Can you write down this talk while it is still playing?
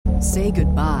Say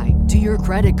goodbye to your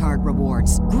credit card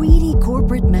rewards. Greedy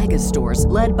corporate mega stores,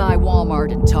 led by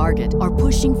Walmart and Target, are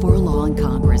pushing for a law in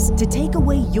Congress to take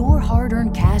away your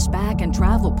hard-earned cash back and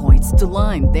travel points to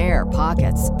line their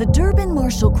pockets. The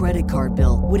Durbin-Marshall credit card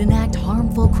bill would enact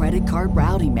harmful credit card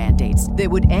routing mandates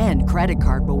that would end credit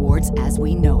card rewards as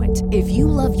we know it. If you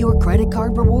love your credit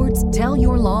card rewards, tell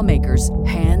your lawmakers,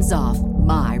 hands off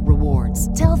my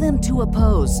rewards. Tell them to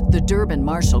oppose the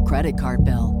Durbin-Marshall credit card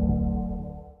bill.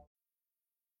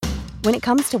 When it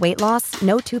comes to weight loss,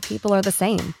 no two people are the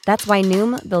same. That's why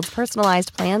Noom builds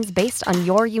personalized plans based on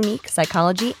your unique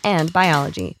psychology and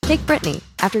biology. Take Brittany.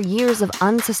 After years of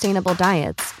unsustainable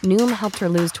diets, Noom helped her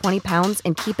lose 20 pounds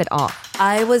and keep it off.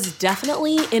 I was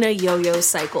definitely in a yo-yo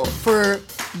cycle for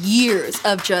years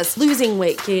of just losing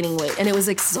weight, gaining weight, and it was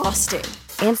exhausting.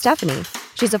 And Stephanie.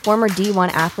 She's a former D1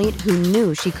 athlete who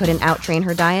knew she couldn't out-train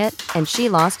her diet, and she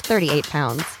lost 38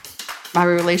 pounds. My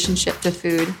relationship to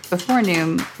food before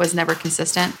Noom was never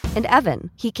consistent. And Evan,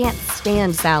 he can't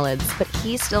stand salads, but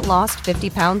he still lost 50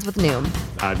 pounds with Noom.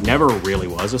 I never really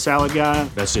was a salad guy.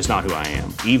 That's just not who I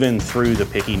am. Even through the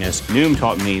pickiness, Noom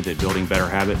taught me that building better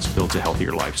habits builds a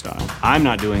healthier lifestyle. I'm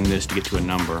not doing this to get to a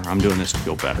number. I'm doing this to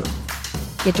feel better.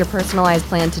 Get your personalized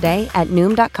plan today at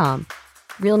Noom.com.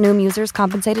 Real Noom users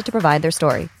compensated to provide their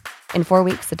story. In 4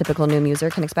 weeks, the typical Noom user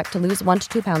can expect to lose 1 to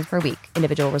 2 pounds per week.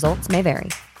 Individual results may vary.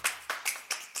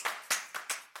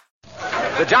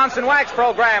 The Johnson Wax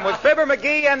Program with Fibber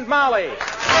McGee and Molly.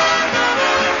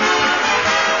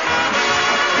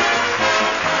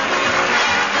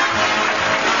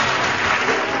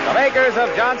 The makers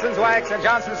of Johnson's Wax and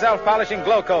Johnson's Self-Polishing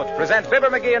Glow Coat present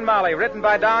Fibber McGee and Molly, written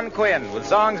by Don Quinn, with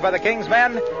songs by the King's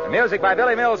Men and music by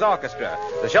Billy Mills Orchestra.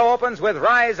 The show opens with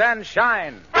Rise and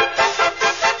Shine.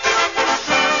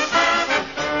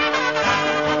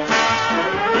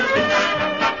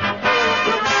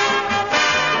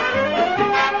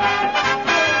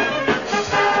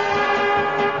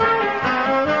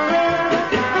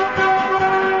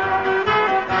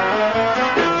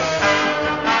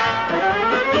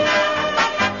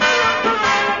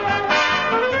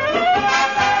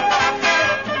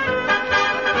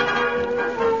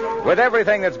 With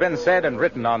everything that's been said and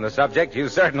written on the subject, you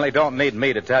certainly don't need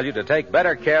me to tell you to take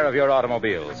better care of your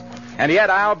automobiles. And yet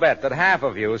I'll bet that half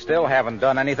of you still haven't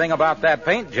done anything about that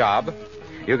paint job.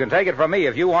 You can take it from me,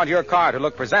 if you want your car to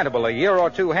look presentable a year or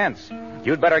two hence,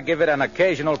 you'd better give it an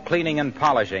occasional cleaning and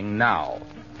polishing now.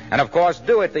 And of course,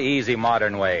 do it the easy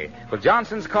modern way with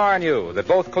Johnson's Car New, that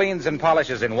both cleans and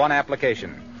polishes in one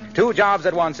application. 2 jobs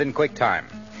at once in quick time.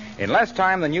 In less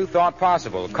time than you thought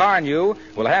possible, Car New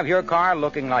will have your car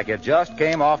looking like it just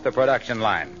came off the production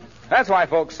line. That's why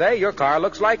folks say your car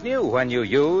looks like new when you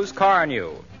use Car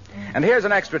New. And here's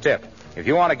an extra tip. If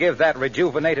you want to give that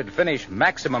rejuvenated finish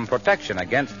maximum protection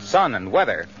against sun and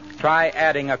weather, try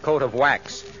adding a coat of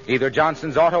wax, either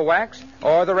Johnson's Auto Wax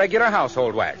or the regular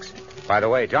household wax. By the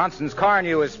way, Johnson's Car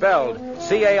New is spelled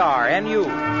C-A-R-N-U.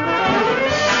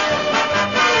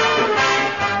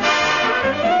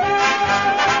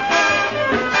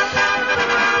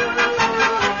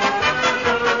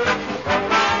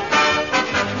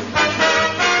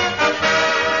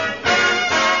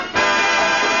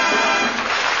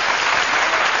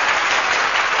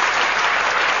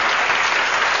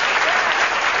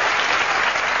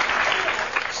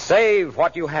 Save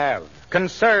what you have.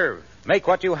 Conserve. Make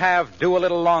what you have do a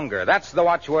little longer. That's the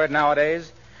watchword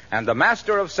nowadays. And the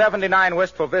master of 79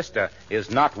 Wistful Vista is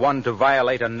not one to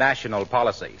violate a national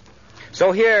policy.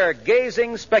 So here,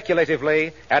 gazing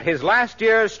speculatively at his last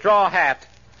year's straw hat,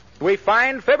 we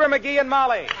find Fibber McGee and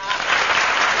Molly.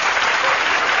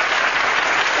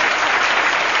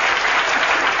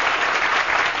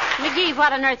 McGee,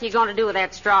 what on earth are you going to do with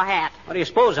that straw hat? What do you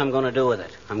suppose I'm going to do with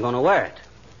it? I'm going to wear it.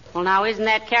 Well, now, isn't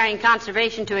that carrying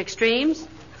conservation to extremes?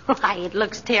 Why, it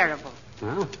looks terrible.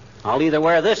 Well, I'll either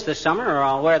wear this summer or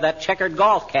I'll wear that checkered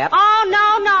golf cap. Oh,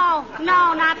 no,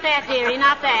 not that, dearie,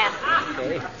 not that.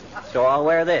 Okay, so I'll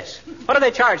wear this. What do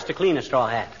they charge to clean a straw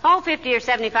hat? Oh, 50 or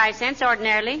 75 cents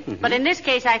ordinarily. Mm-hmm. But in this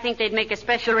case, I think they'd make a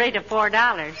special rate of $4.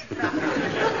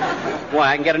 Well,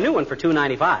 I can get a new one for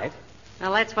 $2.95.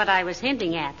 Well, that's what I was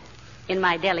hinting at, in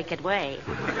my delicate way.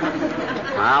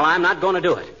 Well, I'm not going to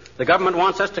do it. The government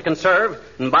wants us to conserve,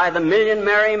 and by the million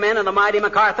merry men of the mighty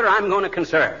MacArthur, I'm going to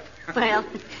conserve. Well,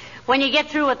 when you get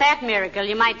through with that miracle,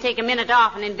 you might take a minute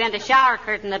off and invent a shower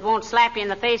curtain that won't slap you in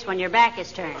the face when your back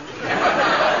is turned.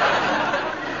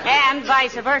 And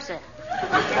vice versa.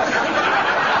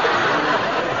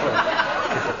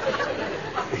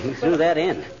 You threw that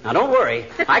in. Now, don't worry.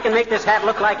 I can make this hat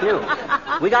look like new.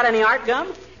 We got any art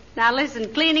gum? Now,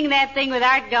 listen, cleaning that thing with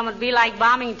art gum would be like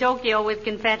bombing Tokyo with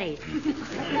confetti.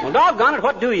 Well, doggone it,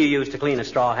 what do you use to clean a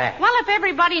straw hat? Well, if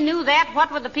everybody knew that,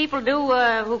 what would the people do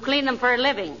who clean them for a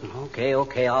living?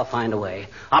 Okay, I'll find a way.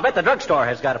 I'll bet the drugstore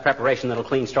has got a preparation that'll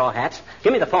clean straw hats.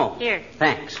 Give me the phone. Here.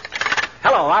 Thanks.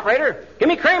 Hello, operator. Give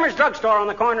me Kramer's drugstore on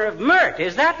the corner of Mert.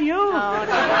 Is that you? Oh,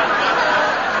 no.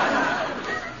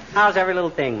 How's every little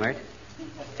thing, Mert?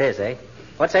 It is, eh?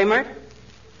 What's say, Mert?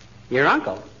 Your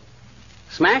uncle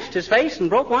smashed his face and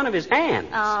broke one of his hands.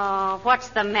 Oh, what's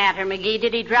the matter, McGee?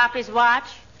 Did he drop his watch?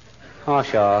 Oh,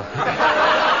 sure.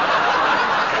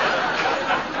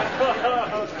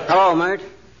 Hello, Mert.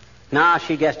 Nah,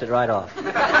 she guessed it right off.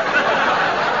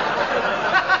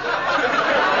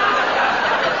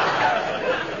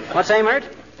 What's say, Mert?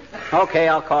 Okay,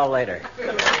 I'll call later.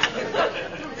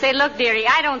 Say, look, dearie,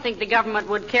 I don't think the government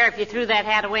would care if you threw that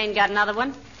hat away and got another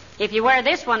one. If you wear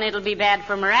this one, it'll be bad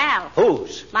for morale.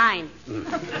 Whose? Mine.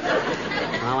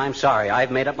 Well, I'm sorry.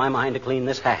 I've made up my mind to clean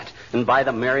this hat. And by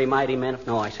the merry mighty men...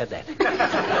 No, I said that.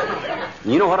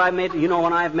 You know what I've made... You know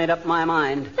when I've made up my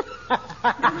mind.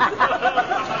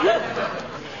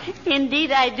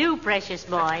 Indeed I do, precious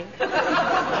boy.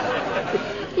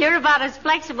 You're about as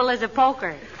flexible as a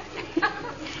poker.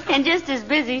 And just as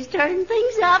busy stirring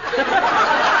things up.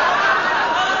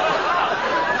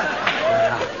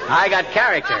 I got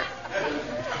character.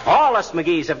 All us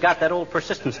McGees have got that old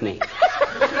persistence need.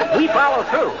 We follow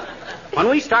through. When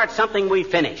we start something, we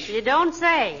finish. You don't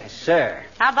say. Yes, sir.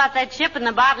 How about that ship in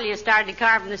the bottle you started to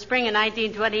carve in the spring of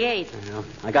 1928? Well,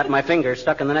 I got my finger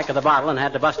stuck in the neck of the bottle and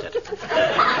had to bust it.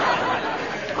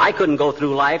 I couldn't go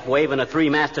through life waving a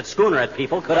 3-masted schooner at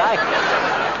people, could I?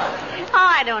 Oh,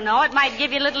 I don't know. It might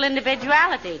give you a little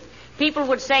individuality. People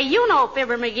would say, you know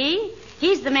Fibber McGee.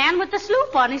 He's the man with the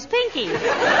sloop on his pinky.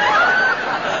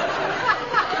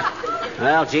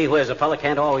 Well, gee whiz, a fella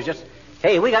can't always just...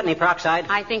 Hey, we got any peroxide?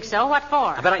 I think so. What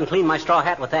for? I bet I can clean my straw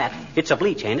hat with that. It's a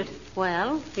bleach, ain't it?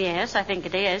 Well, yes, I think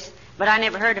it is. But I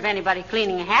never heard of anybody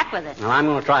cleaning a hat with it. Well, I'm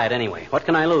going to try it anyway. What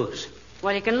can I lose?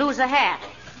 Well, you can lose a hat.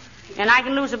 And I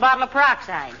can lose a bottle of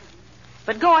peroxide.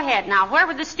 But go ahead now. Where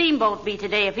would the steamboat be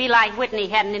today if Eli Whitney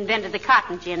hadn't invented the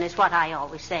cotton gin, is what I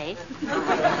always say.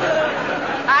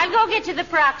 I'll go get you the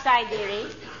peroxide, dearie.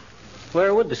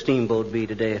 Where would the steamboat be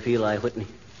today if Eli Whitney...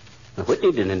 Well,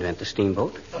 Whitney didn't invent the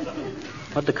steamboat.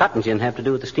 What'd the cotton gin have to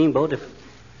do with the steamboat if...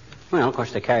 Well, of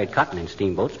course, they carried cotton in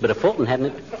steamboats, but if Fulton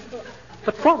hadn't...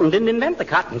 But Fulton didn't invent the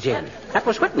cotton gin. That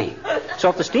was Whitney. So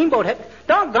if the steamboat had...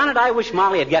 Doggone it, I wish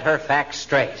Molly would get her facts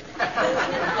straight.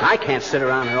 I can't sit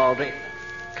around here all day.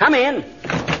 Come in.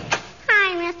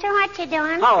 Hi, mister. What you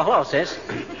doing? Oh, hello, sis.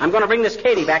 I'm going to bring this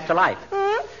Katie back to life.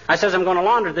 I says I'm going to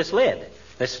launder this lid,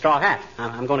 this straw hat.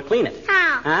 I'm going to clean it.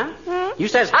 How? Huh? You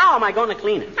says, how am I going to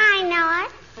clean it? I know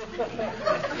it.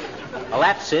 Well,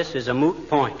 that, sis, is a moot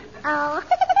point. Oh.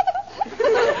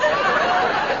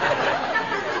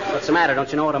 What's the matter? Don't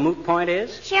you know what a moot point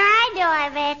is? Sure I do, I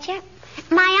bet you.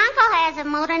 My uncle has a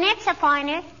moot, and it's a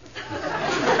pointer.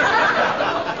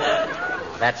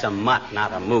 That's a mutt,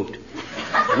 not a moot.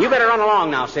 You better run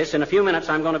along now, sis. In a few minutes,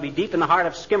 I'm going to be deep in the heart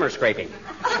of skimmer scraping.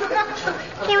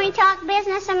 Can we talk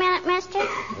business a minute, mister?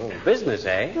 Oh, business,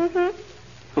 eh?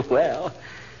 Mm-hmm. Well,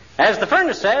 as the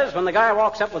furnace says, when the guy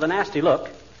walks up with a nasty look,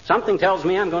 something tells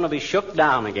me I'm going to be shook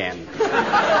down again.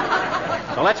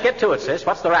 So let's get to it, sis.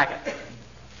 What's the racket?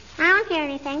 I don't hear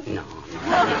anything. No.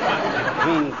 I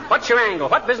mean, what's your angle?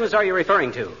 What business are you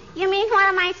referring to? You mean what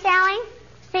am I selling?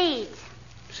 Seeds.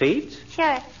 Seeds?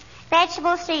 Sure.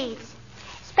 Vegetable seeds.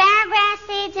 Sparrowgrass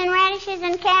seeds and radishes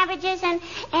and cabbages and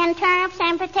turnips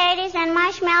and potatoes and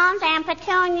mushmelons and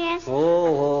petunias.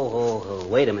 Oh.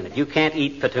 Wait a minute. You can't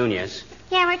eat petunias.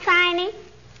 You ever try any?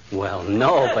 Well,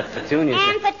 no, but petunias...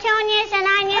 And petunias and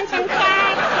onions and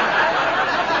carrots.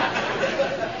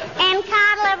 And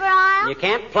cod liver oil. You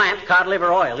can't plant cod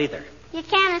liver oil either. You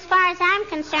can as far as I'm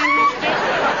concerned, mister.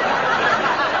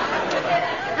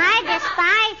 I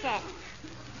despise it.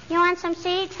 You want some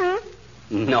seeds,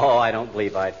 No, I don't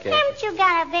believe I'd care. Haven't you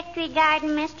got a victory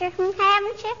garden, mister?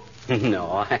 Haven't you?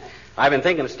 No, I've been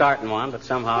thinking of starting one, but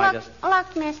somehow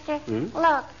Look, mister.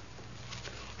 Look.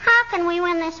 How can we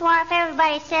win this war if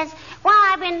everybody says, well,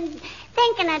 I've been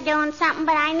thinking of doing something,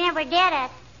 but I never did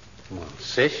it? Well,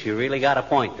 sis, you really got a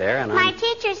point there, and My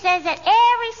teacher says that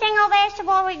every single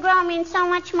vegetable we grow means so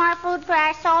much more food for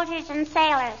our soldiers and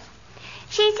sailors.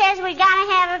 She says we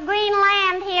gotta have a green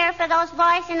land here for those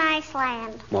boys in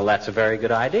Iceland. Well, that's a very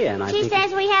good idea, and She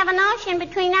says we have an ocean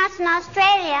between us and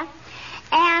Australia,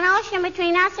 and an ocean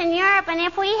between us and Europe, and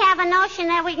if we have a notion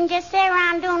that we can just sit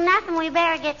around doing nothing, we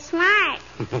better get smart.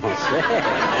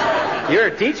 Your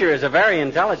teacher is a very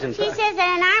intelligent She says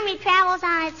that an army travels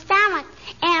on its stomach.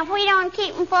 And if we don't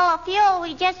keep them full of fuel,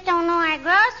 we just don't know our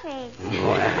groceries.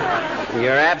 Well,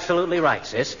 you're absolutely right,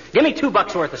 sis. Give me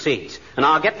 $2 worth of seeds, and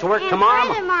I'll get to work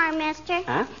tomorrow. Furthermore, mister,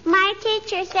 Huh? my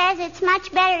teacher says it's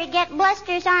much better to get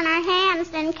blisters on our hands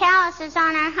than calluses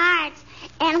on our hearts.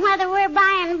 And whether we're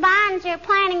buying bonds or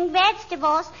planting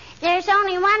vegetables, there's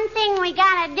only one thing we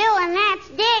gotta do, and that's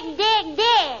dig, dig,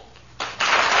 dig.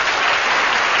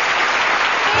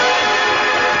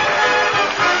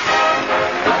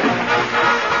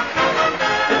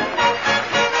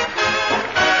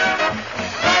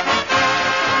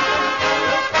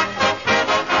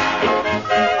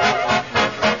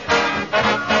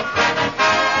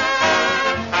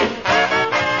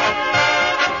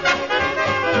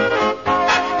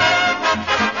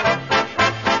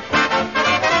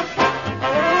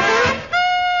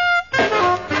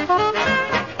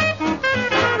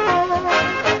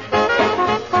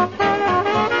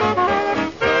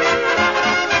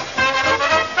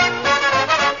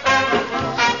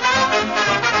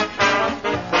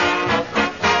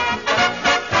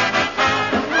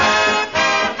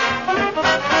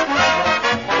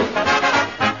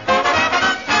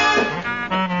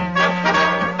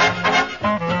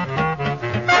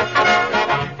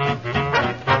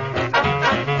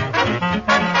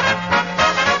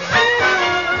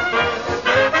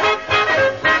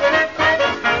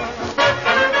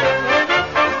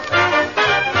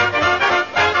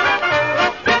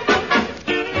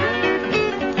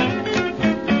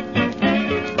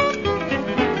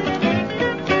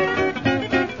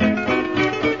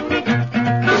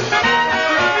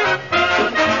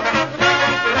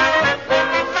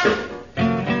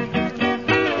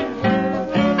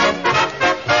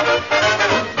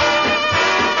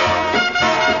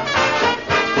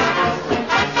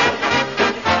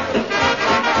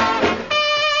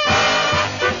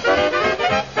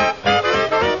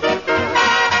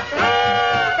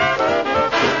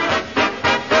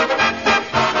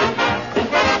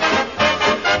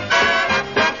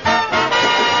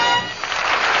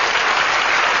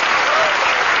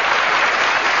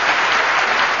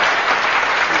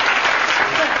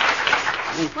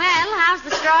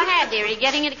 Dearie,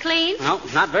 getting it clean? No,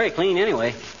 not very clean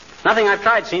anyway. Nothing I've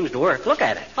tried seems to work. Look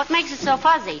at it. What makes it so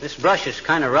fuzzy? This brush is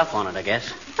kind of rough on it, I guess.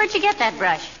 Where'd you get that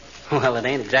brush? Well, it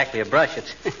ain't exactly a brush.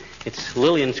 It's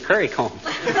Lillian's curry comb.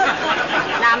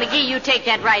 Now, McGee, you take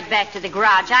that right back to the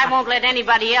garage. I won't let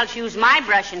anybody else use my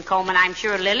brush and comb, and I'm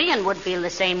sure Lillian would feel the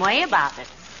same way about it.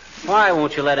 Why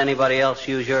won't you let anybody else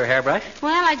use your hairbrush?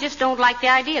 Well, I just don't like the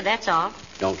idea, that's all.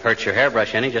 Don't hurt your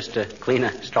hairbrush any, just to clean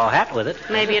a straw hat with it.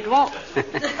 Maybe it won't.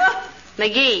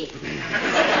 McGee,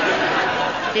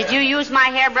 did you use my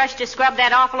hairbrush to scrub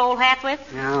that awful old hat with?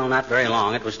 No, not very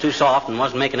long. It was too soft and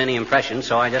wasn't making any impression,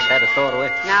 so I just had to throw it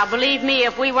away. Now, believe me,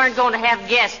 if we weren't going to have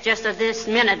guests just at this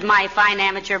minute, my fine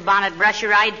amateur bonnet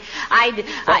brusher,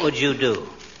 What would you do?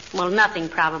 Well, nothing,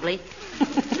 probably.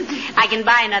 I can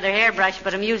buy another hairbrush,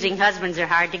 but amusing husbands are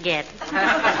hard to get.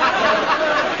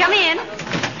 Come in.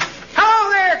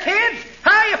 Hello there, kids.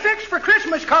 How you fixed for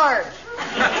Christmas cards?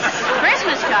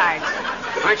 Christmas cards?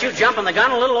 Aren't you jumping the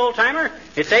gun a little, old-timer?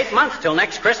 It's 8 months till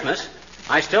next Christmas.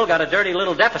 I still got a dirty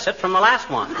little deficit from the last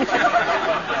one.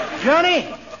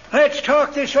 Johnny, let's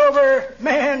talk this over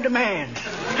man to man.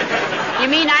 You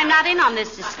mean I'm not in on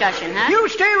this discussion, huh? You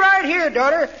stay right here,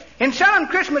 daughter. In selling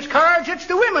Christmas cards, it's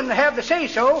the women that have the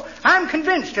say-so. I'm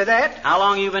convinced of that. How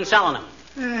long you been selling them?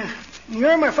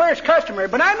 You're my first customer,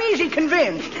 but I'm easy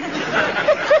convinced.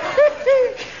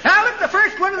 Now look, the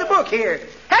first one of the book here.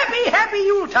 Happy, happy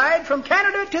Yuletide from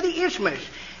Canada to the Isthmus.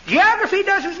 Geography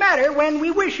doesn't matter when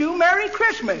we wish you Merry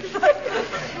Christmas.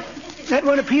 That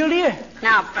one appeal to you?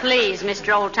 Now, please,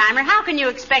 Mr. Oldtimer, how can you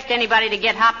expect anybody to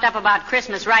get hopped up about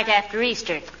Christmas right after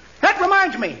Easter? That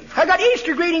reminds me. I got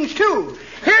Easter greetings, too.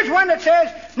 Here's one that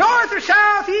says, North or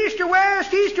south, east or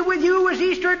west, Easter with you is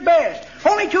Easter at best.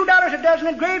 Only $2 a dozen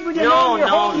engraved with your name.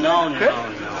 No.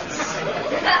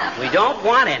 We don't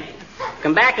want any.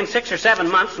 Come back in 6 or 7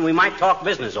 months and we might talk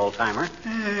business, old-timer.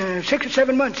 6 or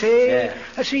 7 months, eh? Yeah.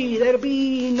 Let's see, that'll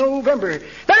be November.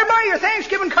 Better buy your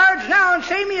Thanksgiving cards now and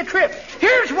save me a trip.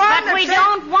 Here's one But we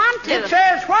don't want to. It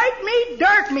says white meat,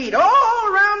 dark meat, all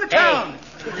around the town.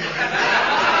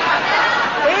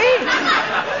 Hey?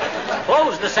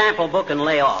 Close the sample book and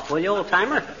lay off, will you,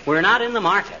 old-timer? We're not in the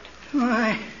market.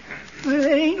 Why, well,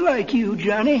 it ain't like you,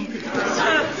 Johnny.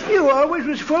 You always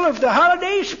was full of the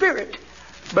holiday spirit.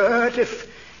 But if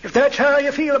that's how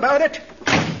you feel about it...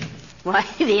 Why,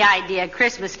 the idea of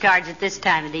Christmas cards at this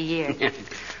time of the year. At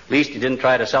least you didn't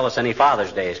try to sell us any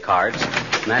Father's Day's cards.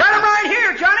 Got them right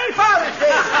here, Johnny, Father's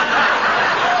Day.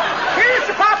 Here's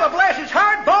to Papa bless his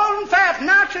heart, bald and fat, and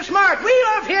not not so smart. We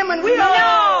love him and we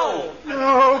all...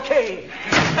 No! Okay.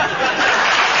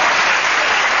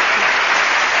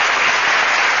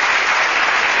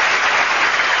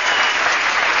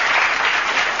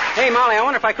 Hey, Molly, I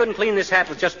wonder if I couldn't clean this hat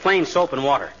with just plain soap and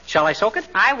water. Shall I soak it?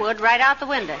 I would, right out the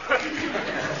window.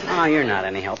 Oh, you're not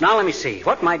any help. Now, let me see.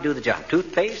 What might do the job?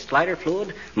 Toothpaste, lighter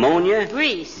fluid, ammonia?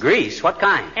 Grease. Grease? What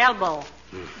kind? Elbow.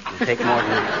 It'll take more than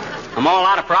that. I'm all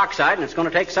out of peroxide, and it's going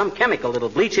to take some chemical that'll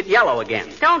bleach it yellow again.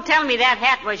 Don't tell me that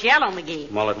hat was yellow,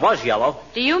 McGee. Well, it was yellow.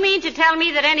 Do you mean to tell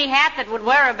me that any hat that would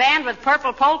wear a band with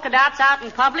purple polka dots out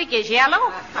in public is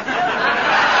yellow?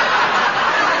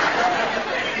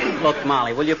 Look,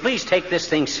 Molly, will you please take this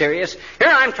thing serious? Here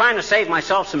I'm trying to save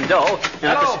myself some dough.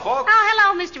 Hello, folks. Oh,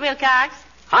 hello, Mr. Wilcox.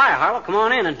 Hi, Harlow. Come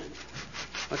on in. And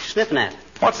what you sniffing at?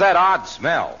 What's that odd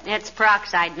smell? It's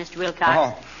peroxide, Mr. Wilcox.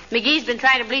 Oh. McGee's been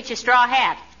trying to bleach a straw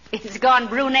hat. It's gone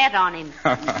brunette on him.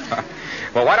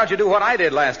 Well, why don't you do what I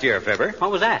did last year, Fibber?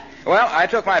 What was that? Well, I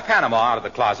took my Panama out of the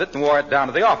closet and wore it down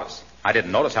to the office. I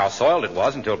didn't notice how soiled it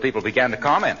was until people began to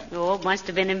comment. Oh, it must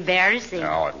have been embarrassing.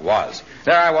 Oh, it was.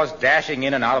 There I was dashing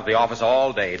in and out of the office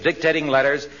all day, dictating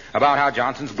letters about how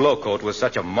Johnson's Glow Coat was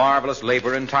such a marvelous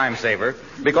labor and time saver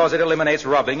because it eliminates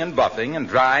rubbing and buffing and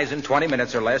dries in 20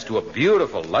 minutes or less to a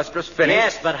beautiful, lustrous finish.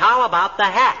 Yes, but how about the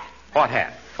hat? What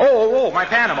hat? Oh, my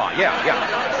Panama.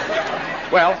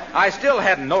 Yeah. Well, I still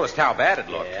hadn't noticed how bad it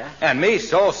looked. Yeah. And me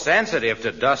so sensitive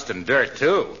to dust and dirt,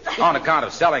 too, on account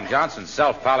of selling Johnson's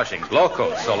self-polishing Glow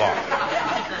Coat so long.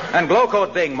 And Glow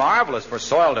Coat being marvelous for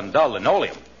soiled and dull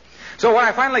linoleum. So when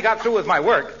I finally got through with my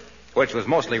work, which was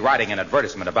mostly writing an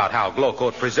advertisement about how Glow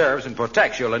Coat preserves and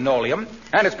protects your linoleum,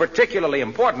 and it's particularly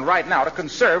important right now to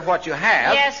conserve what you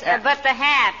have... Yes, but the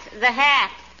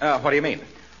hat. What do you mean?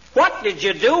 What did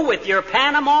you do with your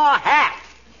Panama hat?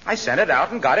 I sent it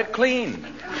out and got it clean.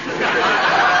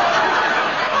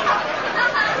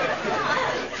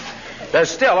 There's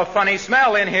still a funny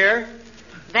smell in here.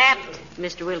 That,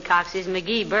 Mr. Wilcox, is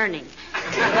McGee burning.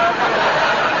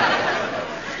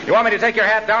 You want me to take your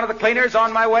hat down to the cleaners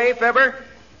on my way, Fibber?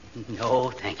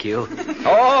 No, thank you.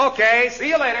 Okay, see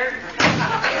you later.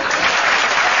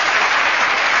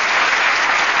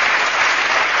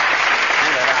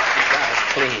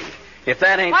 Clean. If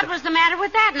that ain't... What was the matter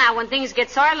with that now? When things get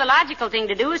soiled, the logical thing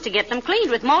to do is to get them cleaned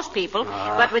with most people.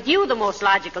 But with you, the most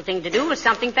logical thing to do is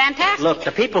something fantastic. Look,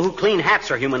 the people who clean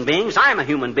hats are human beings. I'm a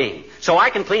human being. So I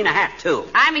can clean a hat, too.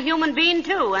 I'm a human being,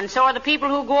 too. And so are the people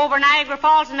who go over Niagara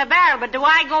Falls in a barrel. But do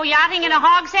I go yachting in a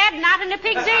hogshead? Not in a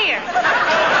pig's ear.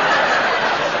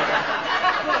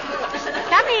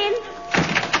 Come in.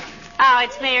 Oh,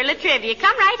 it's Mayor Latrivia.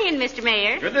 Come right in, Mr.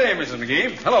 Mayor. Good day, Mrs.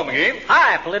 McGee. Hello, McGee.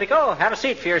 Hi, Politico. Have a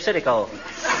seat for your Citico.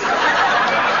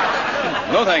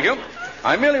 No, thank you.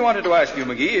 I merely wanted to ask you,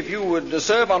 McGee, if you would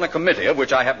serve on a committee of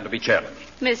which I happen to be chairman.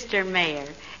 Mr. Mayor,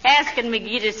 asking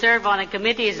McGee to serve on a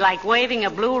committee is like waving a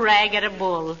blue rag at a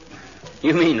bull.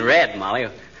 You mean red, Molly.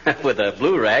 With a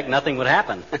blue rag, nothing would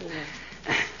happen.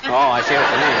 Oh, I see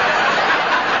what you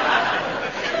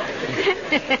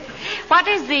mean. What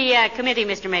is the committee,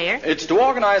 Mr. Mayor? It's to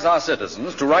organize our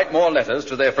citizens to write more letters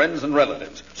to their friends and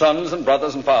relatives, sons and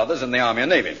brothers and fathers in the Army and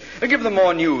Navy, and give them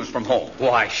more news from home.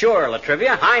 Why, sure,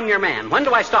 Latrivia. I'm your man. When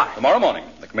do I start? Tomorrow morning.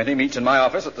 The committee meets in my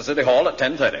office at the City Hall at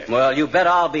 10:30. Well, you bet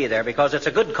I'll be there because it's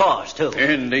a good cause, too.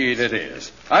 Indeed it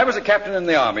is. I was a captain in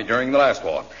the Army during the last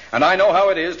war, and I know how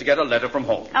it is to get a letter from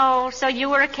home. Oh, so you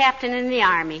were a captain in the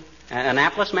Army.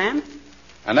 Annapolis man?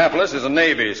 Annapolis is a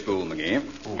Navy school, McGee.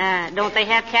 Don't they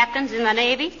have captains in the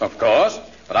Navy? Of course,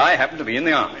 but I happen to be in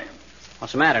the Army.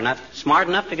 What's the matter? Not smart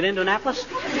enough to get into Annapolis?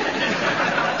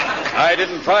 I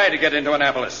didn't try to get into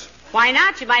Annapolis. Why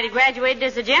not? You might have graduated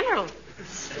as a general.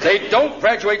 They don't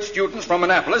graduate students from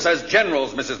Annapolis as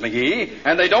generals, Mrs. McGee,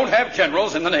 and they don't have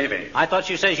generals in the Navy. I thought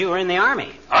you said you were in the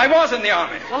Army. I was in the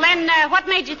Army. Well, then, what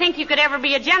made you think you could ever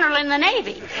be a general in the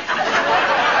Navy?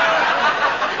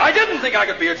 I didn't think I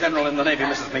could be a general in the Navy,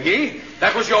 Mrs. McGee.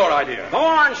 That was your idea. Go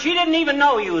on. She didn't even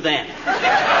know you then.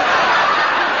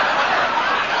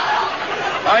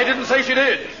 I didn't say she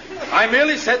did. I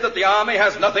merely said that the Army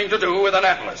has nothing to do with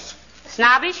Annapolis.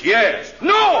 Snobbish? Yes. No!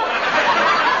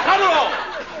 Not at all.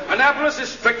 Annapolis is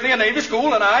strictly a Navy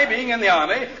school, and I, being in the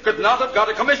Army, could not have got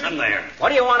a commission there. What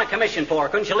do you want a commission for?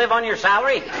 Couldn't you live on your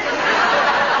salary?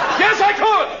 Yes, I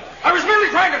could. I was merely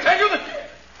trying to tell you that...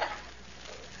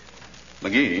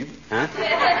 McGee? Huh?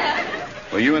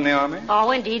 Were you in the Army?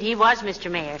 Oh, indeed, he was, Mr.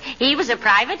 Mayor. He was a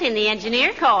private in the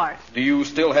Engineer Corps. Do you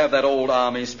still have that old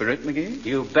Army spirit, McGee?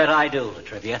 You bet I do,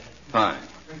 Latrivia. Fine.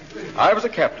 I was a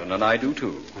captain, and I do,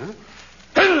 too. Huh?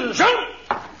 Attention!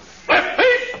 Left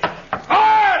feet!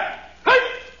 Hard!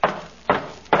 Height!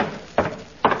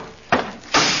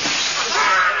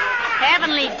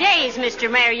 Mr.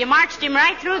 Mayor. You marched him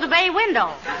right through the bay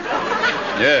window.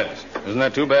 Yes. Isn't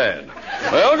that too bad?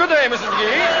 Well, good day, Mrs.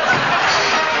 McGee.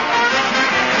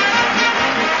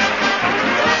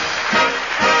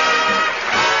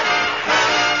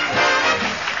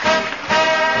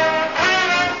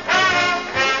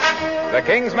 The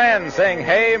King's Men sing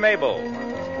Hey Mabel.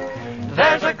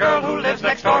 There's a girl who lives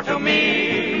next door to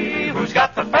me, who's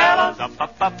got the fellas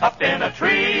up in a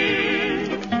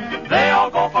tree. They all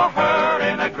go for her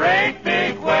in a great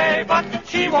big way, but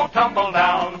she won't tumble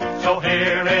down, so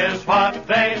here is what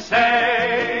they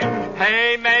say.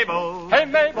 Hey Mabel, hey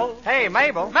Mabel, hey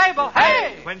Mabel, Mabel,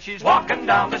 hey! When she's walking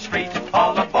down the street,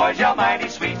 all the boys yell mighty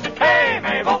sweet. Hey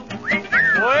Mabel, wait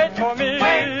for me,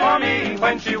 wait for me.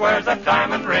 When she wears a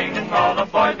diamond ring, all the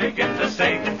boys begin to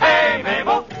sing. Hey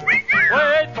Mabel,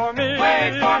 wait for me,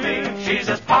 wait for me. She's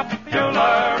as popular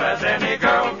as any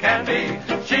girl can be.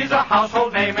 She's a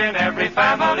household name in every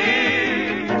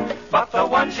family. But the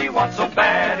one she wants so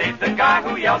bad ain't the guy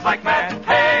who yells like mad.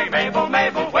 Hey Mabel,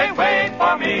 Mabel, wait, wait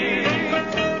for me.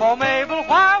 Oh Mabel,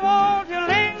 why won't you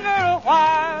linger a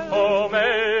while? Oh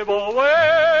Mabel, wait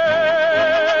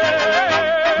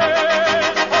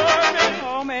for me.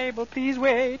 Oh Mabel, please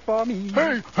wait for me.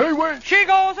 Hey, wait. She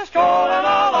goes a-strolling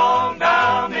along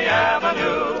down the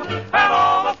avenue, and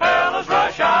all the fellas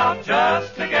rush out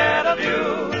just to get a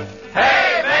view.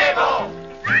 Hey, Mabel,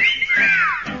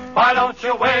 why don't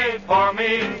you wait for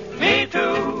me? Me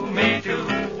too, me too.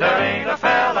 There ain't a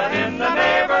fella in the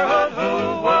neighborhood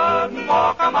who wouldn't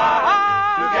walk a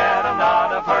mile to get a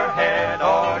nod of her head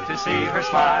or to see her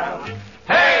smile.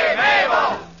 Hey,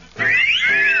 Mabel,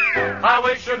 I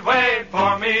wish you'd wait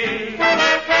for me.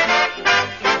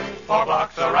 4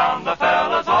 blocks around, the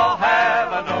fellas all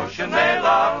have a notion they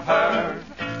love her.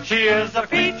 She is a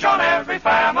peach on every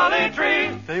family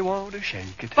tree. They want to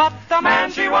shake it. But the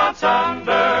man she wants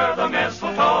under the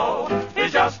mistletoe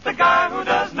is just the guy who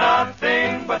does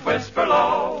nothing but whisper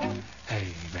low. Hey,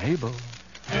 Mabel.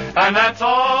 And that's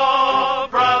all,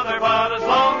 brother, but as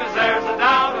long as there's a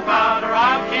doubt about her,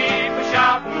 I'll keep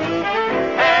a-shouting.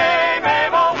 Hey,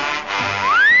 Mabel,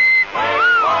 wait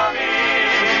for me.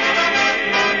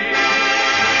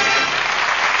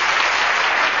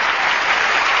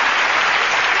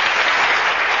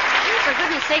 For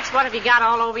goodness sakes, what have you got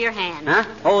all over your hand? Huh?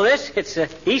 Oh, this? It's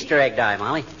Easter egg dye,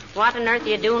 Molly. What on earth are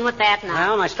you doing with that now?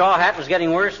 Well, my straw hat was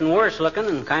getting worse and worse looking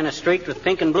and kind of streaked with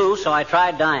pink and blue, so I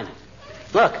tried dyeing it.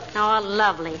 Look. Oh,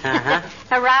 lovely. Uh-huh.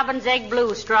 A robin's egg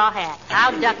blue straw hat.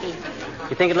 How ducky.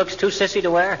 You think it looks too sissy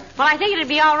to wear? Well, I think it'd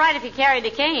be all right if you carried a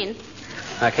cane.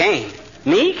 A cane?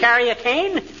 Me carry a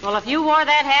cane? Well, if you wore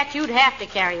that hat, you'd have to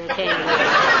carry a cane.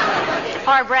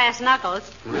 Or brass knuckles.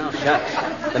 Well, shucks.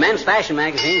 The men's fashion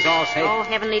magazines all say... Oh,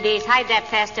 heavenly days. Hide that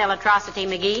pastel atrocity,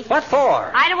 McGee. What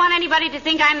for? I don't want anybody to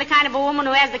think I'm the kind of a woman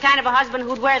who has the kind of a husband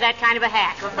who'd wear that kind of a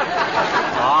hat.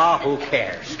 Oh, who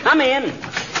cares? Come in.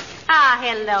 Ah,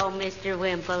 hello, Mr.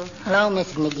 Wimple. Hello,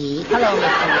 Mrs. McGee. Hello,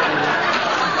 Mr.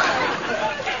 McGee.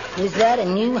 Is that a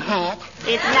new hat?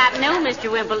 It's not new, Mr.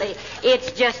 Wimple.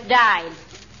 It's just dyed.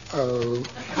 Oh,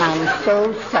 I'm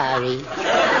so sorry.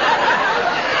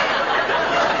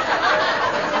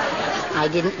 I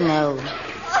didn't know.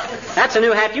 That's a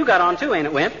new hat you got on, too, ain't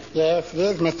it, Wimp? Yes, it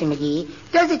is, Mr. McGee.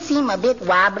 Does it seem a bit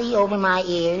wobbly over my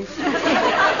ears?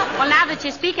 Well, now that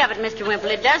you speak of it, Mr. Wimple,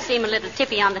 it does seem a little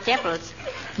tippy on the temples.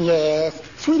 Yes,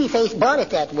 Sweetie Face bought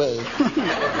it that way.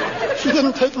 She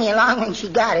didn't take me along when she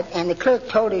got it, and the clerk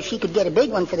told her she could get a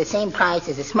big one for the same price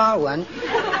as a small one.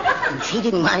 And she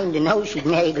didn't want him to know she'd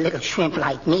married a little shrimp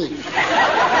like me.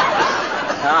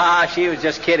 Ah, she was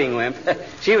just kidding, Wimp.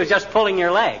 She was just pulling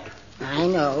your leg. I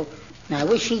know. And I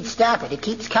wish she'd stop it. It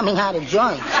keeps coming out of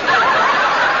joint.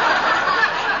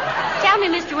 Tell me,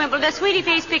 Mr. Wimple, does Sweetie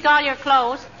Face pick all your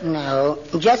clothes? No,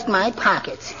 just my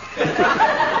pockets.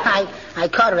 I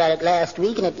caught her at it last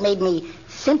week, and it made me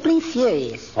simply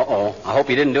furious. Uh-oh. I hope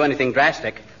you didn't do anything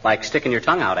drastic, like sticking your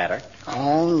tongue out at her.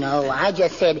 Oh, no. I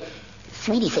just said,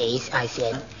 Sweetie Face, I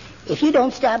said, if you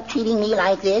don't stop treating me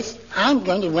like this, I'm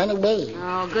going to run away.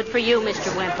 Oh, good for you,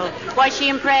 Mr. Wimple. Was she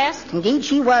impressed? Indeed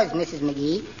she was, Mrs.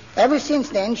 McGee. Ever since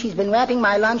then, she's been wrapping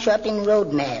my lunch up in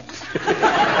road maps.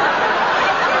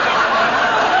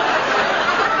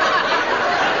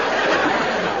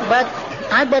 But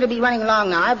I'd better be running along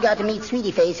now. I've got to meet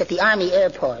Sweetie Face at the Army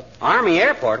Airport. Army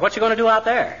Airport? What you going to do out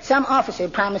there? Some officer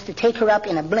promised to take her up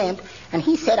in a blimp, and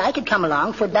he said I could come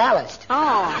along for ballast.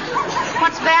 Oh.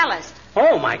 What's ballast?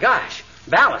 Oh, my gosh.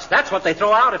 Ballast. That's what they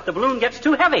throw out if the balloon gets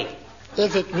too heavy.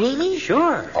 Is it really?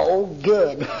 Sure. Oh,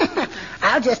 good.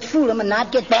 I'll just fool him and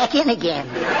not get back in again.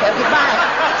 Well, goodbye.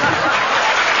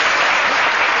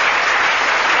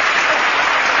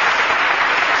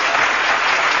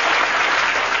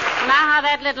 How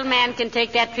that little man can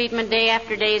take that treatment day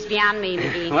after day is beyond me,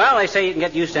 McGee. Well, they say you can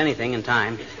get used to anything in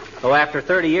time. Though after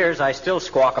 30 years, I still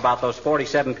squawk about those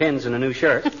 47 pins in a new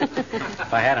shirt.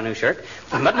 If I had a new shirt.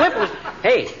 But Whip was...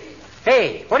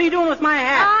 Hey, what are you doing with my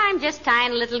hat? Oh, I'm just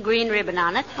tying a little green ribbon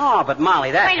on it. Oh, but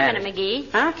Molly, that Wait a hat minute, is...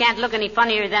 McGee. Huh? Can't look any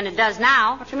funnier than it does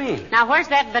now. What do you mean? Now, where's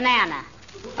that banana?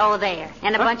 Oh, there.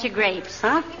 And a bunch of grapes.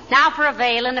 Huh? Now for a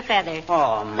veil and a feather.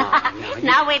 Oh, Molly.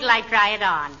 Now wait till I try it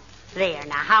on. There,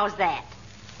 now, how's that?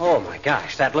 Oh, my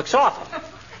gosh, that looks awful.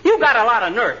 You got a lot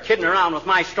of nerve kidding around with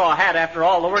my straw hat after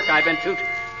all the work I've been to...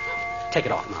 Take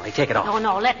it off, Molly. Take it off. Oh,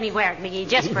 no, let me wear it, McGee,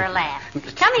 just for a laugh.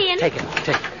 Come in. Take it off.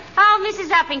 Take it. Oh, Mrs.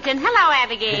 Uppington. Hello,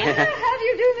 Abigail. How do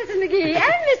you do, Mrs. McGee?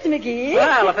 And Mr. McGee.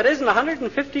 Well, if it isn't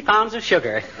 150 pounds of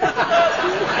sugar.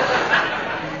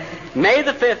 May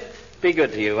the 5th be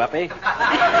good to you, Uppy.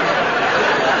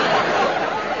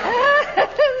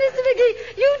 Mr. McGee,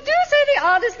 you do say the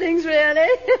oddest things, really.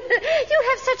 You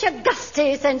have such a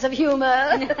gusty sense of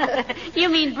humor. You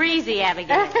mean breezy,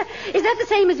 Abigail. Is that the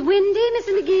same as windy,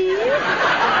 Mr. McGee?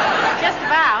 Just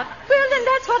about. Well, then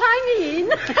that's what I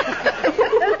mean.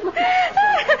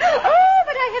 Oh,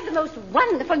 but I have the most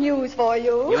wonderful news for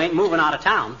you. You ain't moving out of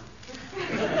town.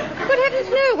 Good heavens,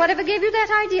 no. Whatever gave you that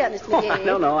idea, Mr. McGee? Oh, I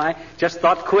don't know. I just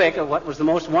thought quick of what was the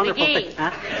most wonderful McGee. thing.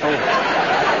 Huh? Oh.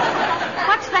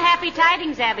 What's the happy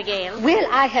tidings, Abigail? Well,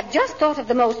 I have just thought of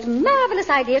the most marvelous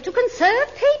idea to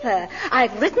conserve paper.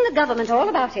 I've written the government all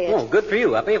about it. Oh, good for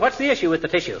you, Uppy. What's the issue with the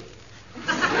tissue?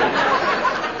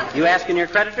 You asking your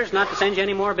creditors not to send you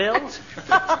any more bills?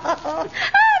 There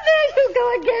you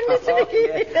go again, Mr.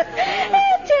 McGee.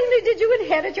 Tell me, did you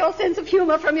inherit your sense of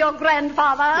humor from your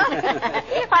grandfather?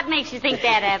 What makes you think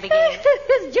that, Abigail?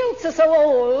 His jokes are so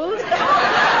old.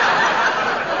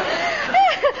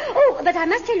 Oh, but I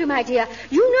must tell you, my dear,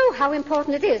 you know how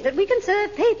important it is that we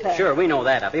conserve paper. Sure, we know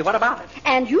that, Uppy. What about it?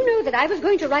 And you know that I was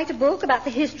going to write a book about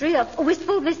the history of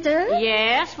Wistful Vista?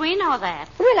 Yes, we know that.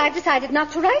 Well, I've decided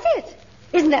not to write it.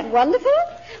 Isn't that wonderful?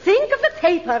 Think of the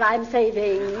paper I'm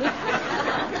saving.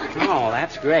 Oh,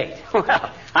 that's great.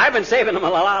 Well, I've been saving them a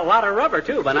lot of rubber,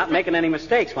 too, by not making any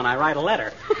mistakes when I write a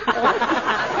letter.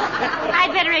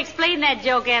 I'd better explain that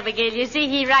joke, Abigail. You see,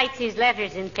 he writes his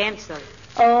letters in pencil.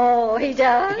 Oh, he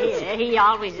does? Yeah, he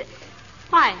always...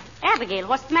 Why, Abigail,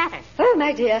 what's the matter? Oh,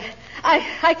 my dear,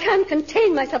 I can't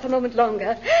contain myself a moment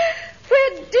longer.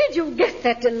 Where did you get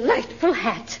that delightful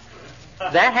hat?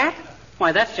 That hat?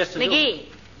 Why, that's just a... McGee,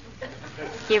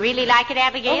 you really like it,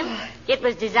 Abigail? Oh. It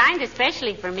was designed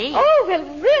especially for me. Oh, well,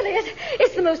 really,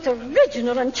 it's the most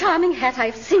original and charming hat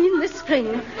I've seen this spring.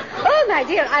 Oh, my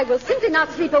dear, I will simply not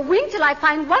sleep a wink till I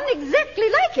find one exactly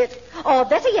like it. Or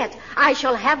better yet, I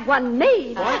shall have one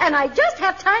made. What? And I just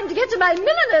have time to get to my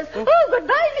milliner's. Oh,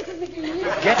 goodbye, Mrs. McGee.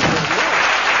 Get to the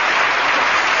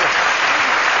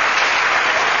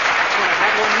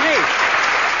have one made.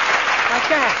 Like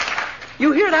that.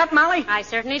 You hear that, Molly? I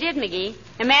certainly did, McGee.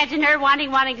 Imagine her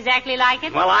wanting one exactly like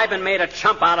it. Well, I've been made a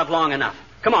chump out of long enough.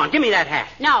 Come on, give me that hat.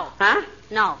 No. Huh?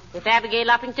 No. If Abigail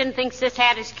Uppington thinks this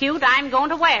hat is cute, I'm going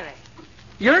to wear it.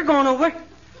 You're going to wear...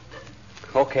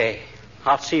 Okay.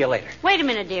 I'll see you later. Wait a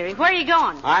minute, dearie. Where are you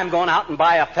going? I'm going out and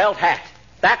buy a felt hat.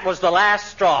 That was the last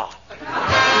straw.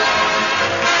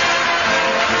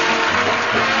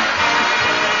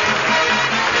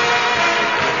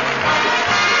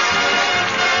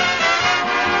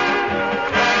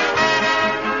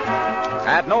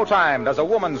 At no time does a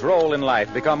woman's role in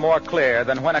life become more clear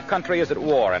than when a country is at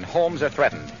war and homes are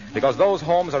threatened, because those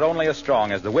homes are only as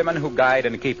strong as the women who guide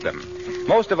and keep them.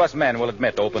 Most of us men will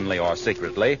admit openly or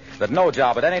secretly that no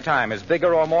job at any time is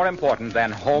bigger or more important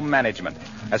than home management,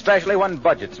 especially when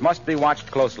budgets must be watched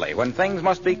closely, when things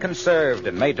must be conserved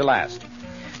and made to last.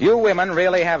 You women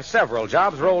really have several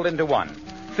jobs rolled into one.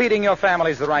 Feeding your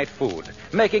families the right food,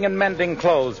 making and mending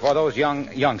clothes for those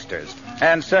youngsters,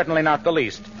 and certainly not the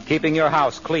least, keeping your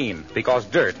house clean, because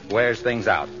dirt wears things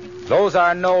out. Those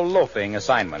are no loafing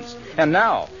assignments. And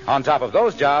now, on top of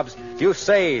those jobs, you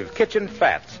save kitchen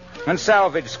fats and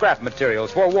salvage scrap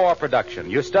materials for war production.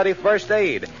 You study first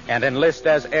aid and enlist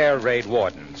as air raid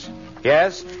wardens.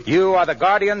 Yes, you are the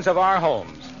guardians of our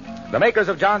homes. The makers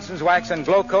of Johnson's Wax and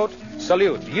Glow Coat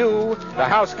salute you, the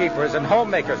housekeepers and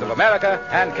homemakers of America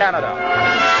and Canada.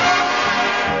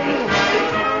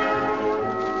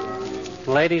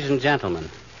 Ladies and gentlemen,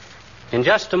 in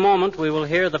just a moment we will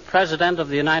hear the President of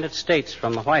the United States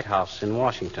from the White House in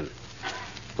Washington.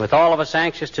 With all of us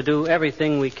anxious to do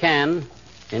everything we can,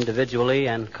 individually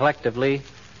and collectively,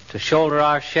 to shoulder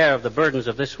our share of the burdens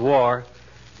of this war,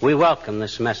 we welcome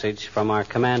this message from our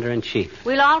Commander-in-Chief.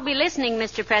 We'll all be listening,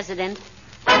 Mr. President.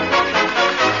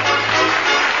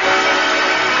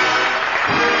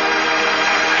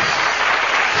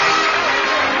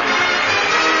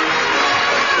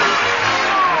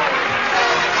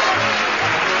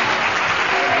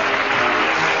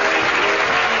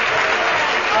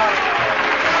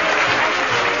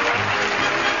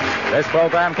 This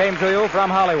program came to you from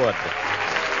Hollywood.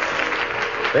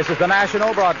 This is the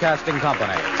National Broadcasting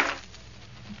Company.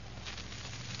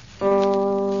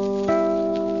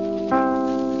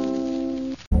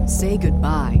 Say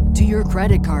goodbye to your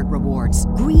credit card rewards.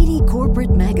 Greedy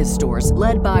corporate mega stores,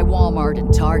 led by Walmart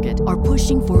and Target, are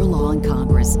pushing for a law in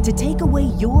Congress to take away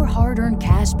your hard-earned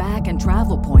cash back and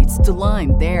travel points to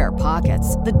line their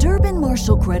pockets. The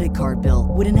Durbin-Marshall credit card bill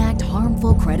would enact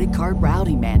harmful credit card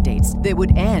routing mandates that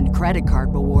would end credit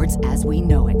card rewards as we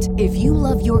know it. If you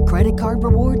love your credit card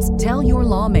rewards, tell your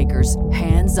lawmakers,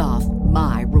 hands off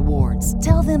my rewards.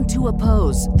 Tell them to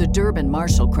oppose the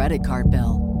Durbin-Marshall credit card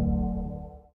bill.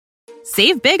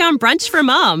 Save big on brunch for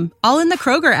mom, all in the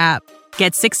Kroger app.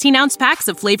 Get 16-ounce packs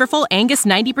of flavorful Angus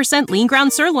 90% lean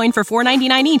ground sirloin for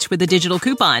 $4.99 each with a digital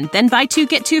coupon. Then buy 2,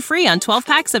 get 2 free on 12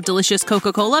 packs of delicious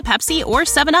Coca-Cola, Pepsi, or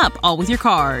 7-Up, all with your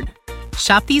card.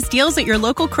 Shop these deals at your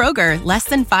local Kroger, less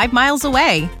than 5 miles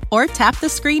away. Or tap the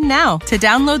screen now to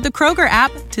download the Kroger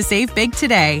app to save big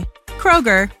today.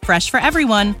 Kroger, fresh for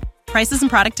everyone. Prices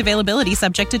and product availability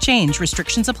subject to change.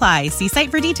 Restrictions apply. See site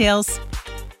for details.